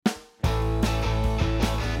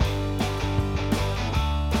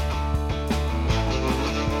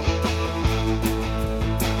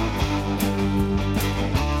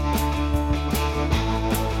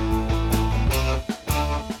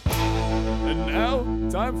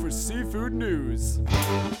Time for seafood news.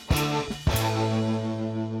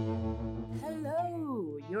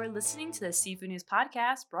 Hello, you're listening to the Seafood News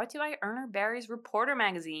Podcast brought to you by Erner Barry's Reporter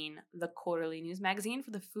Magazine, the quarterly news magazine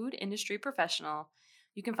for the food industry professional.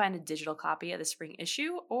 You can find a digital copy of the spring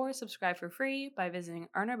issue or subscribe for free by visiting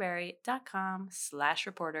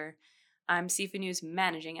ernerberry.com/reporter. I'm Seafood News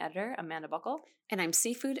Managing Editor Amanda Buckle. And I'm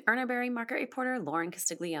Seafood Erner Barry Market Reporter Lauren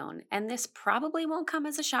Castiglione. And this probably won't come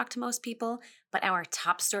as a shock to most people, but our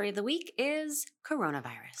top story of the week is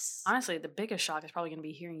coronavirus. Honestly, the biggest shock is probably going to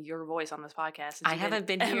be hearing your voice on this podcast. I haven't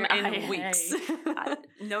been here in weeks.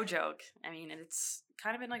 No joke. I mean, it's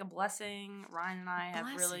kind of been like a blessing. Ryan and I have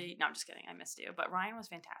really... No, I'm just kidding. I missed you. But Ryan was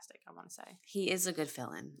fantastic, I want to say. He is a good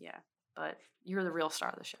fill-in. Yeah, but you're the real star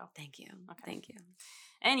of the show. Thank you. Okay. Thank you.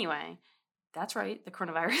 Anyway, that's right. The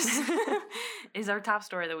coronavirus is our top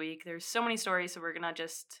story of the week. There's so many stories, so we're going to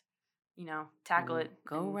just, tackle it.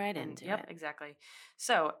 Go right into it. Yep, exactly.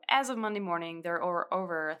 So, as of Monday morning, there are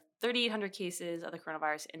over 3,800 cases of the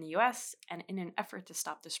coronavirus in the U.S., and in an effort to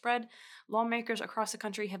stop the spread, lawmakers across the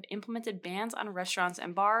country have implemented bans on restaurants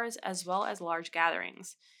and bars, as well as large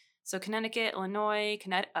gatherings. So, Connecticut, Illinois,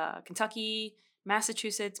 Kentucky,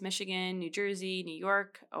 Massachusetts, Michigan, New Jersey, New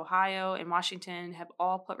York, Ohio, and Washington have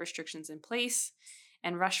all put restrictions in place,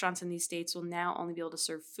 and restaurants in these states will now only be able to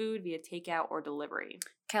serve food via takeout or delivery.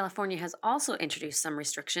 California has also introduced some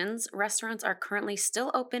restrictions. Restaurants are currently still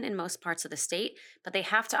open in most parts of the state, but they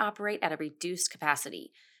have to operate at a reduced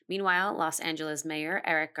capacity. Meanwhile, Los Angeles Mayor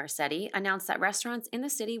Eric Garcetti announced that restaurants in the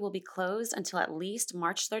city will be closed until at least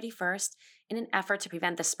March 31st in an effort to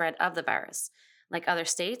prevent the spread of the virus. Like other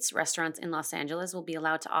states, restaurants in Los Angeles will be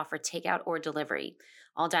allowed to offer takeout or delivery.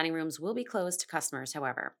 All dining rooms will be closed to customers,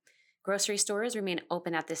 however. Grocery stores remain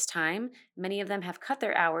open at this time. Many of them have cut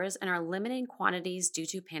their hours and are limiting quantities due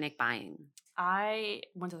to panic buying. I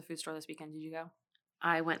went to the food store this weekend. Did you go?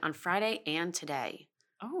 I went on Friday and today.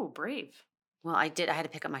 Oh, brave. Well, I did. I had to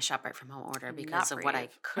pick up my ShopRite from home order because of what I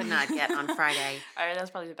brave. could not get on Friday. All right,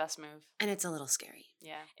 that's probably the best move. And it's a little scary.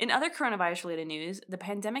 Yeah. In other coronavirus-related news, the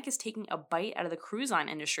pandemic is taking a bite out of the cruise line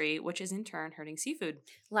industry, which is in turn hurting seafood.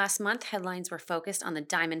 Last month, headlines were focused on the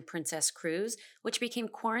Diamond Princess cruise, which became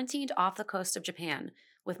quarantined off the coast of Japan.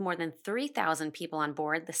 With more than 3,000 people on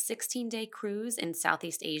board, the 16-day cruise in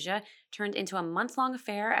Southeast Asia turned into a month-long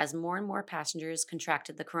affair as more and more passengers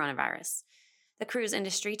contracted the coronavirus. The cruise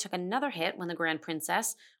industry took another hit when the Grand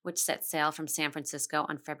Princess, which set sail from San Francisco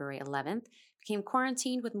on February 11th, became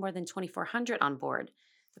quarantined with more than 2,400 on board.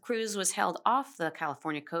 The cruise was held off the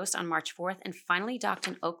California coast on March 4th and finally docked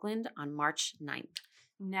in Oakland on March 9th.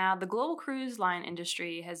 Now, the global cruise line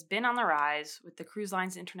industry has been on the rise, with the Cruise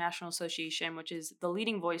Lines International Association, which is the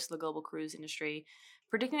leading voice of the global cruise industry,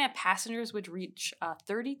 predicting that passengers would reach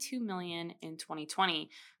 32 million in 2020,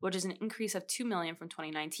 which is an increase of 2 million from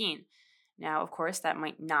 2019. Now, of course, that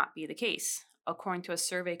might not be the case. According to a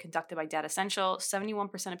survey conducted by Data Central,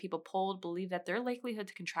 71% of people polled believe that their likelihood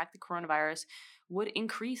to contract the coronavirus would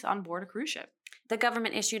increase on board a cruise ship. The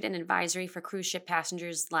government issued an advisory for cruise ship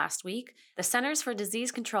passengers last week. The Centers for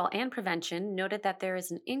Disease Control and Prevention noted that there is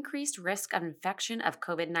an increased risk of infection of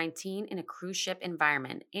COVID-19 in a cruise ship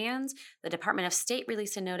environment, and the Department of State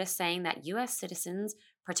released a notice saying that U.S. citizens,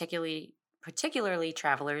 particularly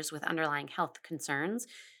travelers with underlying health concerns,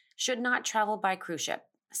 should not travel by cruise ship.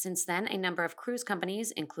 Since then, a number of cruise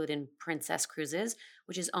companies, including Princess Cruises,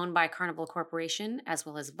 which is owned by Carnival Corporation, as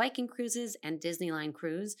well as Viking Cruises and Disneyline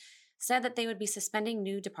Cruise, said that they would be suspending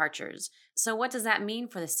new departures. So what does that mean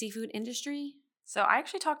for the seafood industry? So I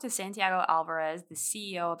actually talked to Santiago Alvarez, the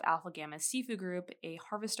CEO of Alpha Gamma Seafood Group, a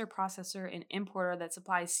harvester, processor, and importer that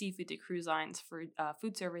supplies seafood to cruise lines for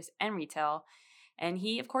food service and retail. And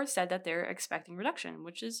he, of course, said that they're expecting reduction,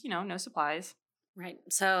 which is, no surprise. Right.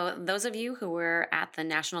 So those of you who were at the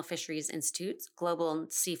National Fisheries Institute's Global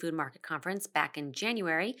Seafood Market Conference back in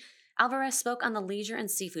January, Alvarez spoke on the Leisure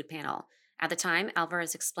and Seafood panel. At the time,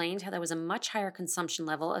 Alvarez explained how there was a much higher consumption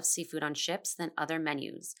level of seafood on ships than other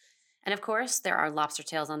menus. And of course, there are lobster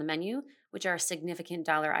tails on the menu, which are a significant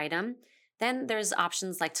dollar item. Then there's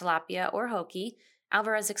options like tilapia or hoki.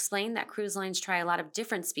 Alvarez explained that cruise lines try a lot of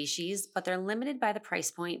different species, but they're limited by the price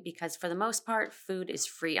point because for the most part, food is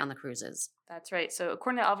free on the cruises. That's right. So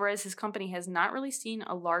according to Alvarez, his company has not really seen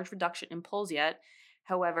a large reduction in pulls yet.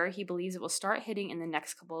 However, he believes it will start hitting in the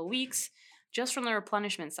next couple of weeks, just from the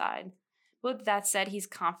replenishment side. But with that said, he's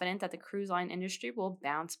confident that the cruise line industry will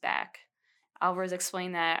bounce back. Alvarez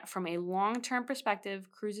explained that from a long-term perspective,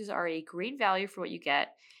 cruises are a great value for what you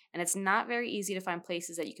get, and it's not very easy to find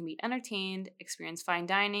places that you can be entertained, experience fine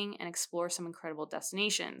dining, and explore some incredible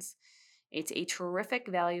destinations. It's a terrific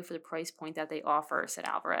value for the price point that they offer, said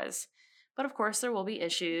Alvarez. But of course, there will be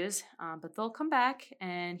issues, but they'll come back.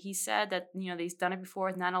 And he said that, they've done it before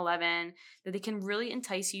with 9/11, that they can really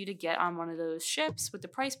entice you to get on one of those ships with the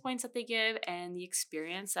price points that they give and the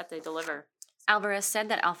experience that they deliver. Alvarez said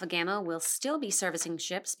that Alpha Gamma will still be servicing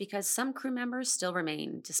ships because some crew members still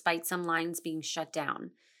remain, despite some lines being shut down.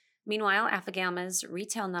 Meanwhile, Alpha Gamma's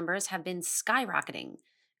retail numbers have been skyrocketing.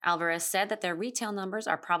 Alvarez said that their retail numbers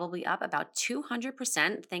are probably up about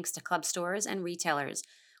 200% thanks to club stores and retailers,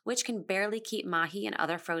 which can barely keep mahi and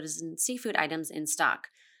other frozen seafood items in stock.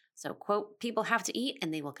 So, quote, people have to eat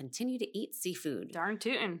and they will continue to eat seafood. Darn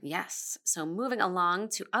tootin'. Yes. So, moving along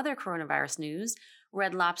to other coronavirus news,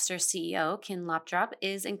 Red Lobster CEO Ken Lopdrop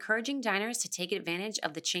is encouraging diners to take advantage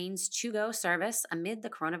of the chain's to-go service amid the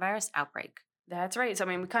coronavirus outbreak. That's right. So,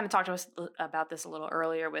 we kind of talked about this a little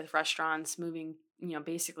earlier with restaurants moving,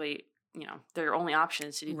 basically, their only option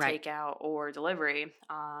is to do takeout or delivery.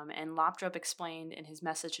 And Lopdrop explained in his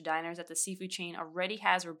message to diners that the seafood chain already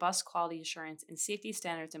has robust quality assurance and safety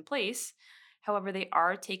standards in place. However, they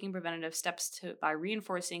are taking preventative steps by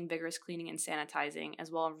reinforcing vigorous cleaning and sanitizing,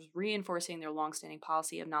 as well as reinforcing their longstanding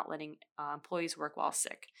policy of not letting employees work while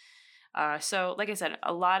sick. So, like I said,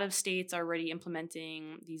 a lot of states are already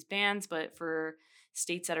implementing these bans, but for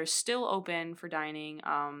states that are still open for dining,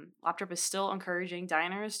 Lopdrop is still encouraging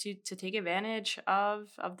diners to take advantage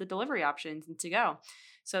of the delivery options and to go.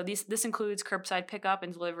 So this includes curbside pickup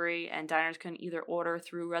and delivery, and diners can either order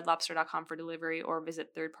through redlobster.com for delivery or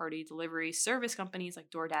visit third-party delivery service companies like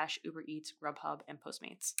DoorDash, Uber Eats, Grubhub, and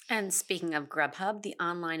Postmates. And speaking of Grubhub, the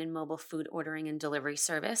online and mobile food ordering and delivery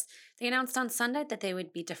service, they announced on Sunday that they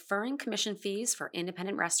would be deferring commission fees for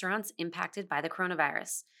independent restaurants impacted by the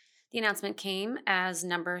coronavirus. The announcement came as a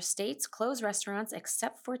number of states close restaurants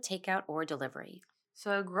except for takeout or delivery.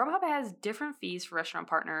 So Grubhub has different fees for restaurant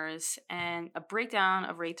partners, and a breakdown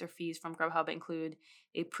of rates or fees from Grubhub include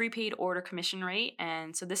a prepaid order commission rate,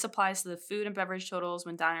 and so this applies to the food and beverage totals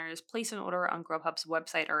when diners place an order on Grubhub's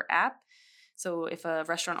website or app. So if a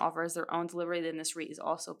restaurant offers their own delivery, then this rate is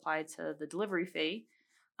also applied to the delivery fee.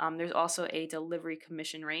 There's also a delivery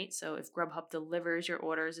commission rate. So if Grubhub delivers your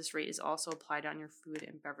orders, this rate is also applied on your food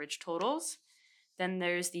and beverage totals. Then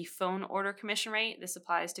there's the phone order commission rate. This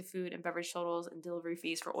applies to food and beverage totals and delivery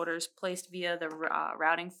fees for orders placed via the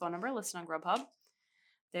routing phone number listed on Grubhub.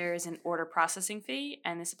 There's an order processing fee,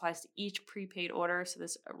 and this applies to each prepaid order. So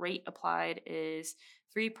this rate applied is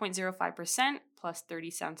 3.05% plus 30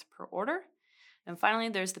 cents per order. And finally,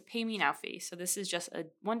 there's the Pay Me Now fee. So this is just a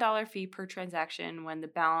 $1 fee per transaction when the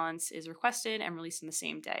balance is requested and released in the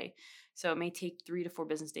same day. So it may take 3 to 4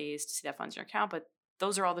 business days to see that funds in your account, but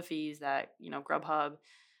those are all the fees that, Grubhub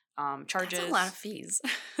charges. That's a lot of fees.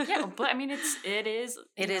 Yeah, but it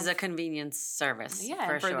is a convenience service. Yeah,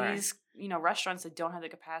 for sure. These, restaurants that don't have the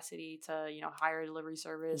capacity to, hire a delivery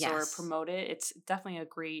service or promote it, it's definitely a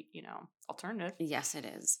great, alternative. Yes, it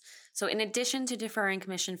is. So in addition to deferring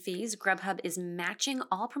commission fees, Grubhub is matching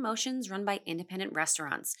all promotions run by independent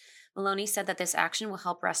restaurants. Maloney said that this action will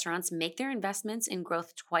help restaurants make their investments in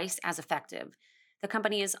growth twice as effective. The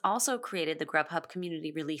company has also created the Grubhub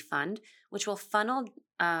Community Relief Fund, which will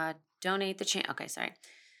donate the change.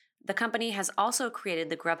 The company has also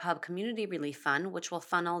created the Grubhub Community Relief Fund, which will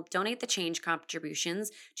donate the change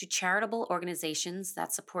contributions to charitable organizations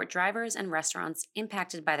that support drivers and restaurants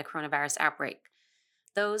impacted by the coronavirus outbreak.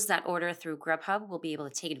 Those that order through Grubhub will be able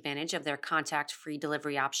to take advantage of their contact-free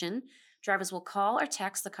delivery option. Drivers will call or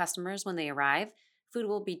text the customers when they arrive. Food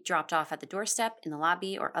will be dropped off at the doorstep, in the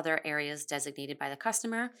lobby, or other areas designated by the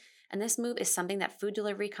customer. And this move is something that food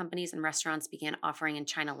delivery companies and restaurants began offering in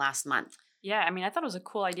China last month. Yeah, I thought it was a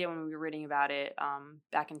cool idea when we were reading about it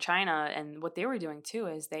back in China. And what they were doing, too,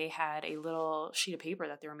 is they had a little sheet of paper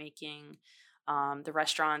that they were making. The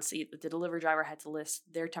restaurants, the delivery driver had to list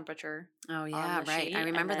their temperature. Oh, yeah, right. Sheet, I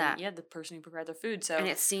remember that. Yeah, the person who prepared their food. So, and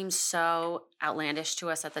it seems so outlandish to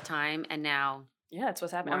us at the time, and now... Yeah, that's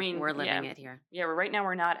what's happening. We're living it here. Yeah, right now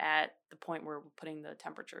we're not at the point where we're putting the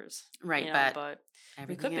temperatures. Right, but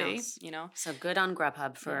we could else. be, So good on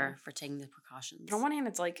Grubhub for taking the precautions. But on one hand,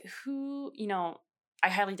 it's like, I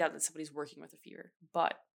highly doubt that somebody's working with a fever,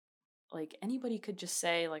 but like anybody could just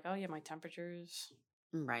say like, oh yeah, my temperature's.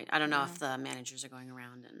 Right. I don't know if the managers are going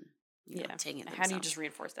around and taking it themselves. How do you just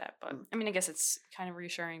reinforce that? But I guess it's kind of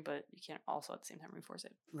reassuring, but you can't also at the same time reinforce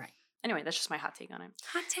it. Right. Anyway, that's just my hot take on it.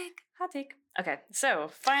 Hot take. Okay, so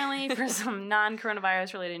finally, for some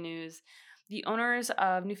non-coronavirus related news, the owners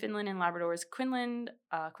of Newfoundland and Labrador's Quinlan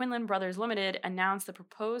Brothers Limited announced the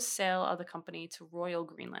proposed sale of the company to Royal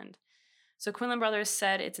Greenland. So Quinlan Brothers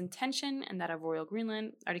said its intention and that of Royal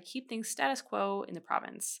Greenland are to keep things status quo in the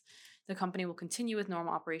province. The company will continue with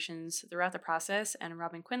normal operations throughout the process, and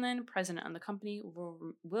Robin Quinlan, president of the company,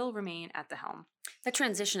 will remain at the helm. The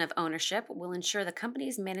transition of ownership will ensure the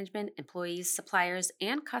company's management, employees, suppliers,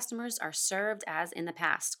 and customers are served as in the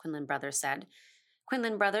past, Quinlan Brothers said.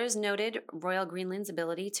 Quinlan Brothers noted Royal Greenland's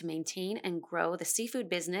ability to maintain and grow the seafood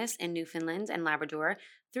business in Newfoundland and Labrador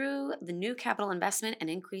through the new capital investment and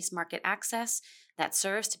increased market access that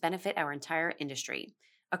serves to benefit our entire industry.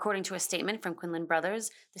 According to a statement from Quinlan Brothers,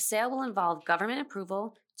 the sale will involve government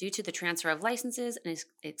approval due to the transfer of licenses and is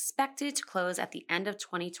expected to close at the end of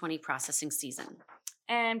 2020 processing season.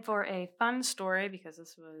 And for a fun story, because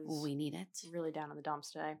this was We need it. really down in the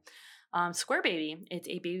dumps today, Square Baby, it's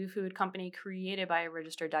a baby food company created by a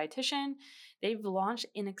registered dietitian. They've launched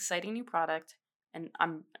an exciting new product, and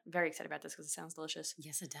I'm very excited about this because it sounds delicious.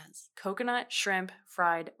 Yes, it does. Coconut shrimp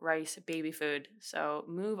fried rice baby food. So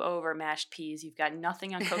move over mashed peas. You've got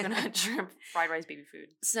nothing on coconut shrimp fried rice baby food.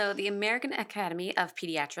 So, the American Academy of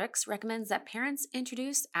Pediatrics recommends that parents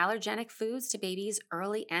introduce allergenic foods to babies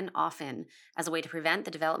early and often as a way to prevent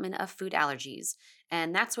the development of food allergies.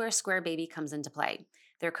 And that's where Square Baby comes into play.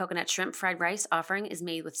 Their coconut shrimp fried rice offering is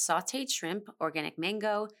made with sautéed shrimp, organic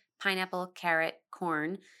mango, pineapple, carrot,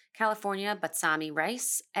 corn, California balsamic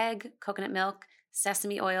rice, egg, coconut milk,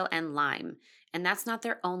 sesame oil, and lime. And that's not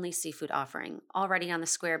their only seafood offering. Already on the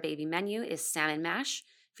Square Baby menu is salmon mash,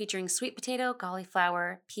 featuring sweet potato,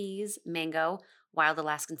 cauliflower, peas, mango, wild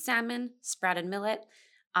Alaskan salmon, sprouted millet,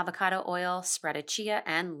 avocado oil, sprouted chia,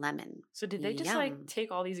 and lemon. So did they just Yum. like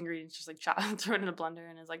take all these ingredients, just like chop, throw it in a blender,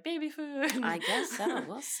 and it's like baby food? I guess so.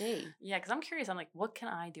 We'll see. Yeah, because I'm curious. I'm like, what can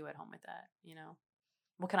I do at home with that? You know,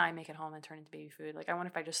 what can I make at home and turn into baby food? Like, I wonder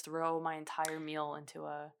if I just throw my entire meal into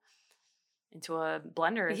a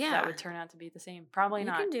blender, if that would turn out to be the same. Probably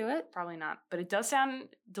not. You can do it. Probably not. But it does sound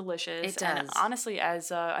delicious. It And does. honestly,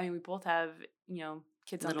 as I mean, we both have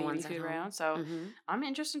kids Little on baby ones at food home. around, so Mhm. I'm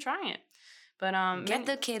interested in trying it. But Get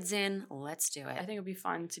the kids in. Let's do it. I think it'd be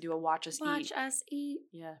fun to do a watch us Watch eat. us eat.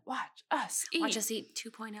 Yeah, watch us eat. Watch us eat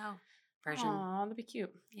 2.0 version. Aw, that'd be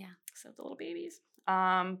cute. Yeah. Except the little babies.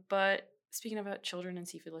 But speaking about children and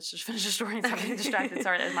seafood, let's just finish the story and stop getting distracted.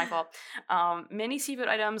 Sorry, that was my fault. Many seafood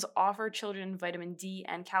items offer children vitamin D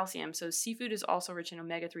and calcium. So seafood is also rich in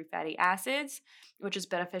omega-3 fatty acids, which is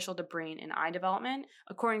beneficial to brain and eye development.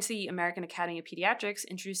 According to the American Academy of Pediatrics,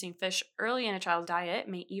 introducing fish early in a child's diet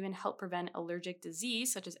may even help prevent allergic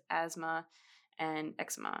disease such as asthma and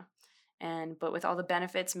eczema. But with all the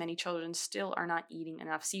benefits, many children still are not eating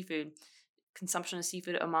enough seafood. Consumption of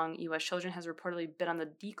seafood among U.S. children has reportedly been on the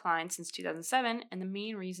decline since 2007, and the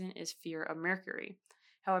main reason is fear of mercury.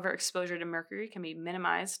 However, exposure to mercury can be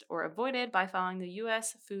minimized or avoided by following the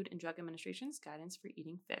U.S. Food and Drug Administration's guidance for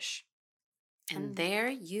eating fish. And there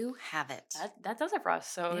you have it. That does it for us.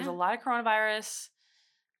 So there's a lot of coronavirus,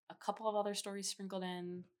 a couple of other stories sprinkled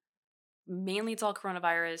in. Mainly it's all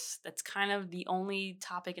coronavirus. That's kind of the only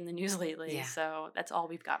topic in the news lately. Yeah. So that's all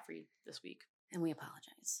we've got for you this week. And we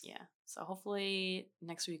apologize. Yeah. So hopefully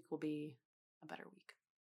next week will be a better week.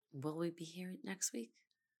 Will we be here next week?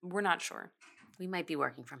 We're not sure. We might be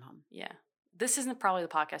working from home. Yeah. This isn't probably the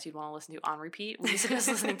podcast you'd want to listen to on repeat. We suggest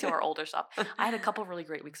listening to our older stuff. I had a couple of really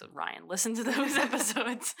great weeks with Ryan. Listen to those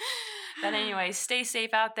episodes. But anyway, stay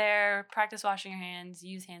safe out there. Practice washing your hands.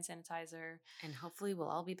 Use hand sanitizer. And hopefully we'll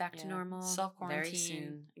all be back to normal Self-quarantine. very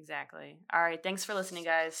soon. Exactly. All right. Thanks for listening,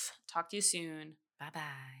 guys. Talk to you soon.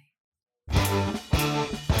 Bye-bye.